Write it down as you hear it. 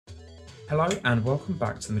Hello and welcome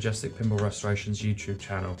back to the Majestic Pinball Restorations YouTube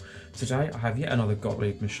channel. Today I have yet another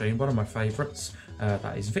Gottlieb machine, one of my favourites.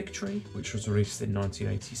 That is Victory, which was released in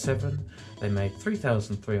 1987. They made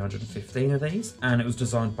 3,315 of these and it was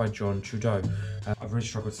designed by John Trudeau. I've really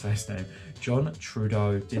struggled to say his name. John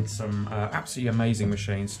Trudeau did some absolutely amazing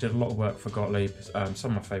machines, did a lot of work for Gottlieb.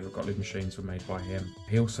 Some of my favourite Gottlieb machines were made by him.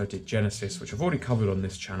 He also did Genesis, which I've already covered on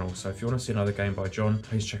this channel, so if you want to see another game by John,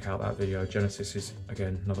 please check out that video. Genesis is,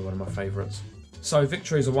 again, another one of my favourites. So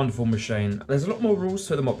Victory is a wonderful machine. There's a lot more rules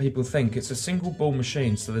to it than what people think. It's a single ball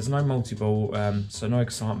machine, so there's no multi-ball, so no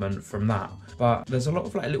excitement from that. But there's a lot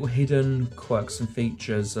of like little hidden quirks and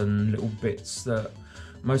features and little bits that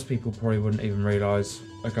most people probably wouldn't even realise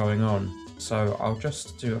are going on. So I'll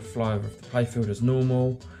just do a flyover of the playfield as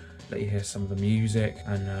normal, let you hear some of the music,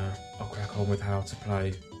 and I'll crack on with how to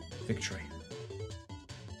play Victory.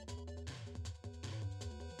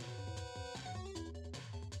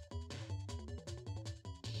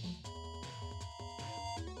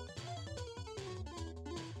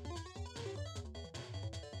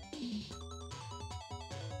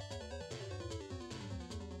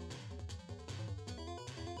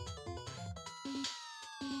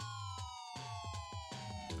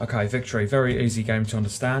 Okay, Victory, very easy game to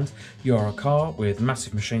understand. You are a car with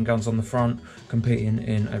massive machine guns on the front, competing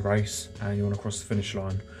in a race, and you want to cross the finish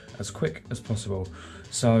line as quick as possible.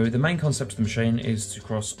 So the main concept of the machine is to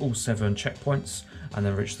cross all 7 checkpoints and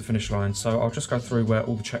then reach the finish line. So I'll just go through where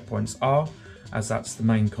all the checkpoints are, as that's the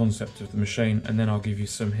main concept of the machine, and then I'll give you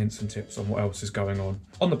some hints and tips on what else is going on.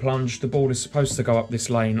 On the plunge, the ball is supposed to go up this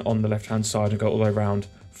lane on the left-hand side and go all the way around,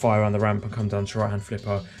 fire around the ramp and come down to right-hand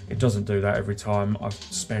flipper. It doesn't do that every time. I've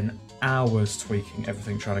spent hours tweaking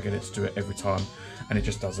everything trying to get it to do it every time, and it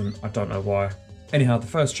just doesn't. I don't know why. Anyhow, the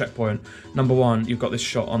first checkpoint, number 1, you've got this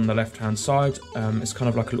shot on the left-hand side. It's kind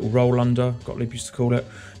of like a little roll under, Gottlieb used to call it.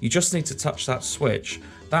 You just need to touch that switch.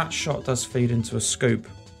 That shot does feed into a scoop,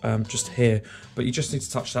 just here, but you just need to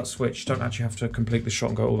touch that switch. You don't actually have to complete the shot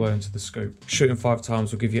and go all the way into the scoop. Shooting 5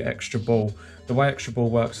 times will give you extra ball. The way extra ball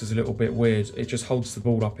works is a little bit weird. It just holds the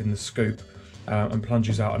ball up in the scoop and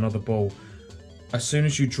plunges out another ball. As soon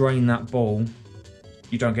as you drain that ball,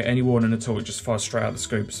 you don't get any warning at all. It just fires straight out the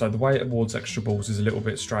scoop. So the way it awards extra balls is a little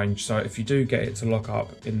bit strange. So if you do get it to lock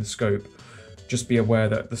up in the scoop, just be aware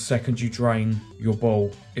that the second you drain your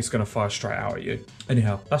ball, it's going to fire straight out at you.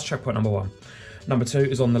 Anyhow, that's checkpoint number 1. Number 2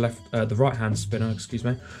 is on the left, the right-hand spinner, excuse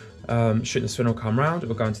me. Shooting the spinner will come round, it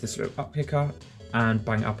will go into this little up picker and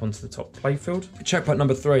bang up onto the top playfield. Checkpoint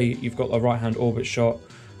number 3, you've got the right-hand orbit shot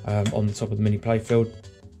on the top of the mini playfield.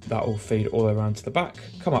 That will feed all the way around to the back,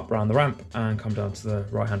 come up around the ramp and come down to the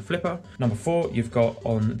right-hand flipper. Number 4, you've got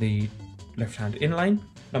on the left-hand in lane.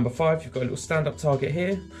 Number 5, you've got a little stand-up target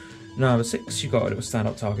here. Number 6, you've got a little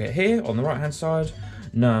stand-up target here on the right-hand side.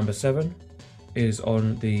 Number 7 is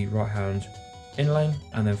on the right-hand in lane,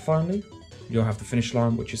 and then finally you'll have the finish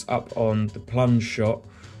line, which is up on the plunge shot.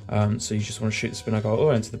 So you just want to shoot the spinner, go all the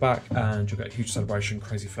way into the back, and you'll get a huge celebration,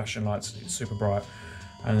 crazy flashing lights, it's super bright,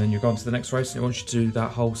 and then you'll go on to the next race and it wants you to do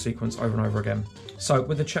that whole sequence over and over again. So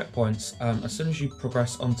with the checkpoints, as soon as you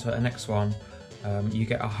progress onto a next one, you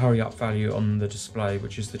get a hurry up value on the display,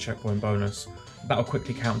 which is the checkpoint bonus. That'll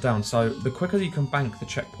quickly count down, so the quicker you can bank the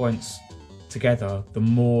checkpoints together, the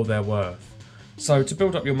more they're worth. So to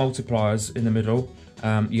build up your multipliers in the middle,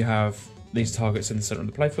 you have these targets in the centre of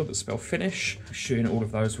the playfield that spell finish. Shooting all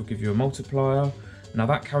of those will give you a multiplier. Now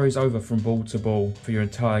that carries over from ball to ball for your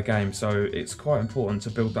entire game, so it's quite important to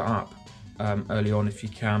build that up early on if you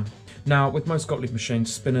can. Now with most Gottlieb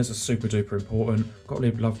machines, spinners are super duper important.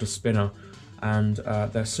 Gottlieb loved a spinner, and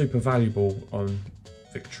they're super valuable on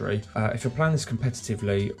Victory. If you're playing this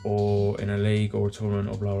competitively or in a league or a tournament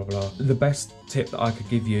or blah blah blah, the best tip that I could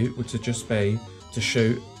give you would to just be to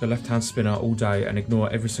shoot the left-hand spinner all day and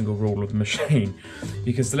ignore every single rule of the machine,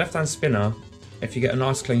 because the left-hand spinner, if you get a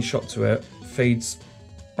nice clean shot to it, feeds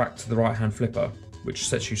back to the right-hand flipper, which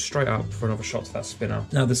sets you straight up for another shot to that spinner.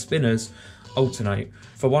 Now the spinners alternate.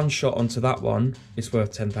 For one shot onto that one, it's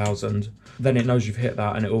worth 10,000. Then it knows you've hit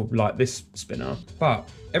that and it will light this spinner. But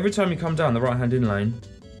every time you come down the right-hand in lane,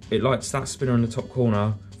 it lights that spinner in the top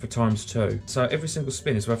corner for ×2. So every single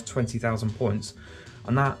spin is worth 20,000 points.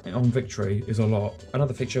 And that on Victory is a lot.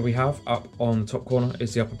 Another feature we have up on the top corner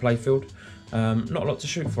is the upper playfield. Not a lot to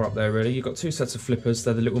shoot for up there really. You've got 2 sets of flippers.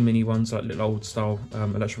 They're the little mini ones, like little old style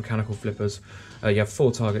electromechanical flippers. You have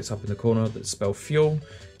 4 targets up in the corner that spell fuel.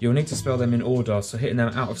 You'll need to spell them in order, so hitting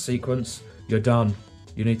them out of sequence, you're done.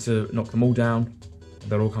 You need to knock them all down,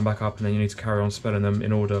 they'll all come back up, and then you need to carry on spelling them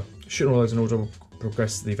in order. Shooting all those in order will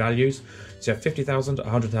progress the values. So you have 50,000,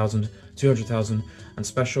 100,000, 200,000, and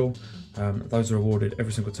special. Those are awarded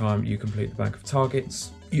every single time you complete the bank of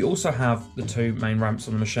targets. You also have the 2 main ramps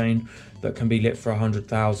on the machine that can be lit for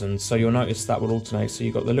 100,000. So you'll notice that will alternate. So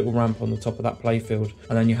you've got the little ramp on the top of that playfield,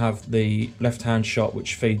 and then you have the left-hand shot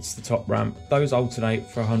which feeds the top ramp. Those alternate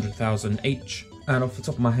for 100,000 each. And off the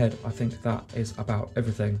top of my head, I think that is about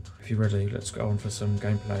everything. If you're ready, let's go on for some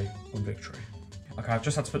gameplay on Victory. Okay, I've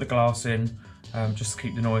just had to put the glass in just to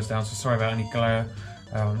keep the noise down, so sorry about any glare.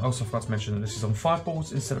 I also forgot to mention that this is on 5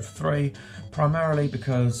 boards instead of 3, primarily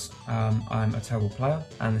because I'm a terrible player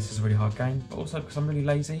and this is a really hard game, but also because I'm really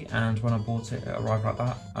lazy, and when I bought it, it arrived like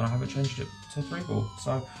that, and I haven't changed it to 3 board.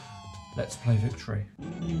 So let's play Victory.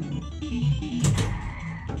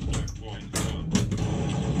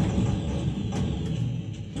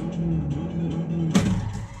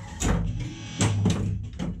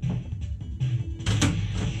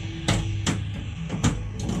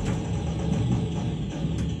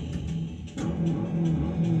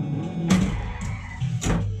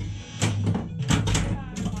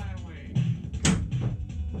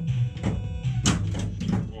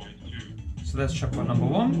 So there's checkpoint number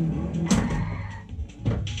 1.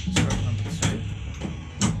 Checkpoint number 2.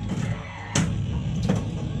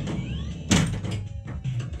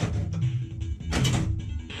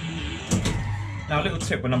 Now a little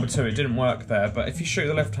tip with number 2, it didn't work there, but if you shoot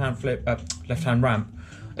the left-hand ramp,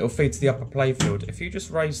 it will feed to the upper playfield. If you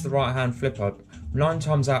just raise the right-hand flipper, 9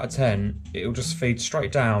 times out of 10, it will just feed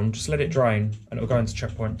straight down, just let it drain, and it will go into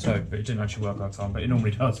checkpoint 2. But it didn't actually work that time, but it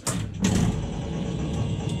normally does.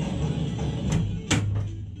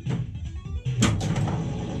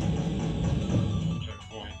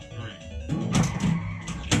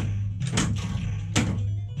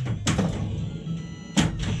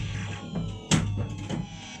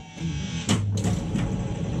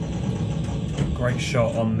 Great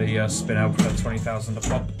shot on the spin out for 20,000 a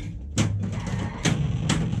pop.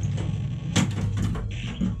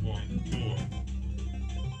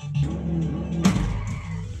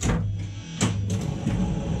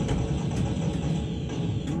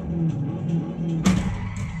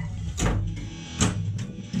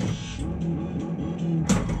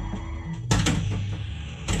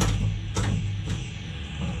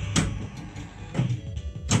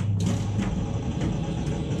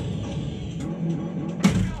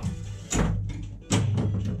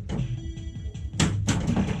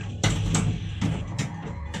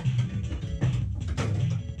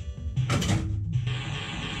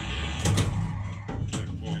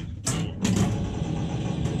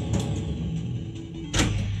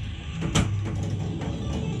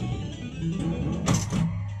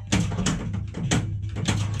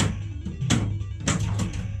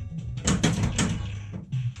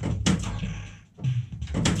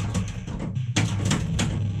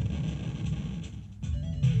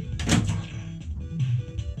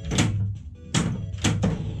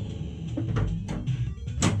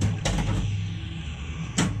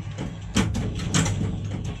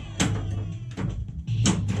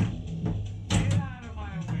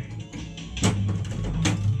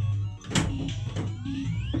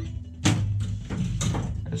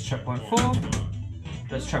 Checkpoint 4,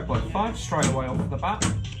 there's checkpoint 5 straight away off the bat.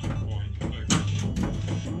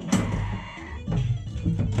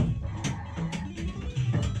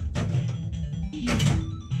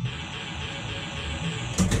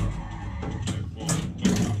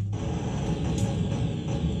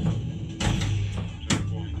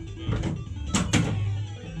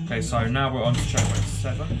 Okay, so now we're on to checkpoint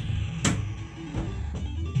 7.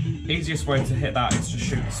 Easiest way to hit that is to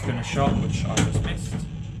shoot the spinner shot, which I just missed.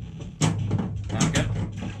 Now again.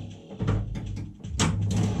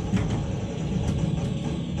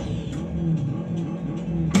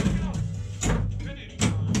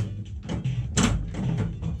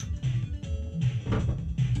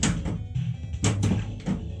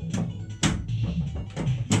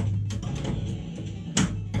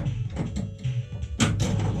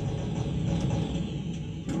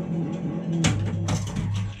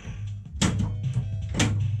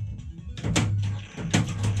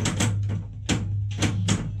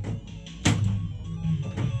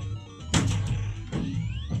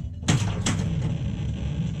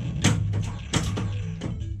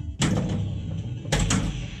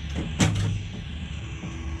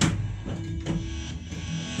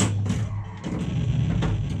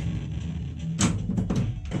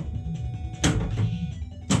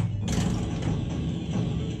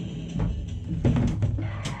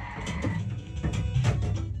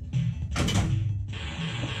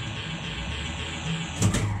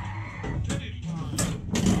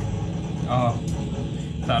 Oh,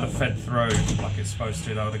 if that had fed through like it's supposed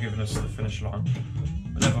to, that would have given us the finish line.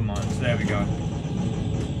 But never mind, there we go.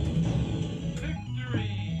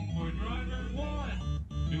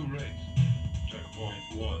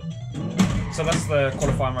 So that's the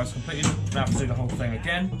qualifying race completed. Now I have to do the whole thing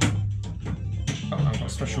again. Oh, I've got a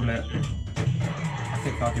special lit. I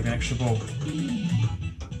think I'll give you an extra ball.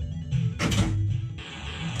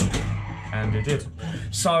 And it did.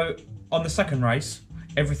 So on the second race,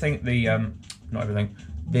 everything, not everything,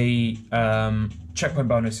 the checkpoint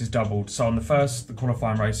bonus is doubled. So on the first, the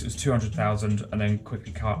qualifying race, it was 200,000 and then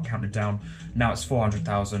quickly counted down. Now it's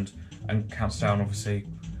 400,000 and counts down obviously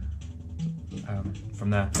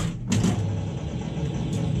from there.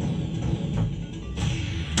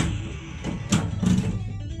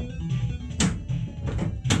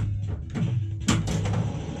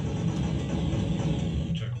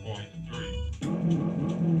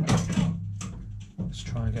 Let's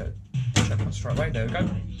try and get checkpoint straight away. There we go.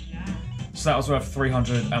 So that was worth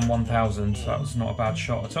 301,000. So that was not a bad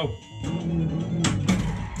shot at all.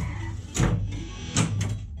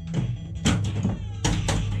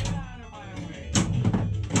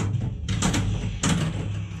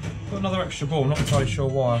 Got another extra ball. Not entirely sure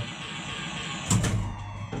why.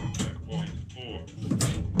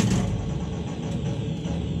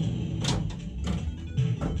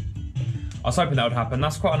 I was hoping that would happen.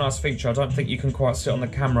 That's quite a nice feature. I don't think you can quite see it on the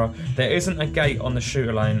camera. There isn't a gate on the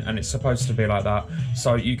shooter lane, and it's supposed to be like that.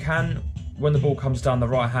 So you can, when the ball comes down the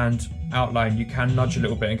right-hand out lane, you can nudge a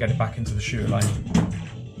little bit and get it back into the shooter lane.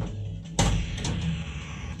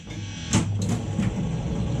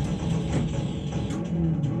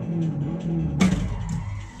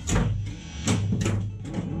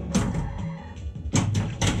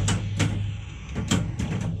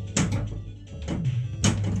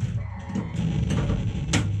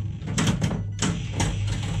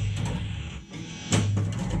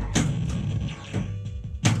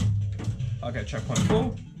 I'll get checkpoint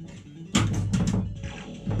 4.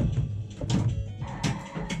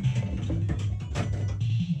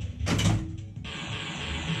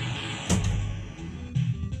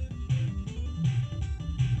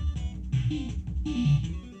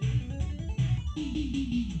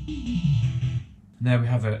 And there we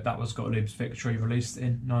have it. That was Gottlieb's Victory, released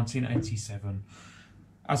in 1987.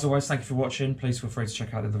 As always, thank you for watching. Please feel free to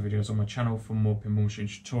check out the other videos on my channel for more pinball machine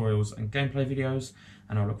tutorials and gameplay videos,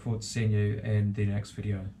 and I look forward to seeing you in the next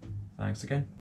video. Thanks again.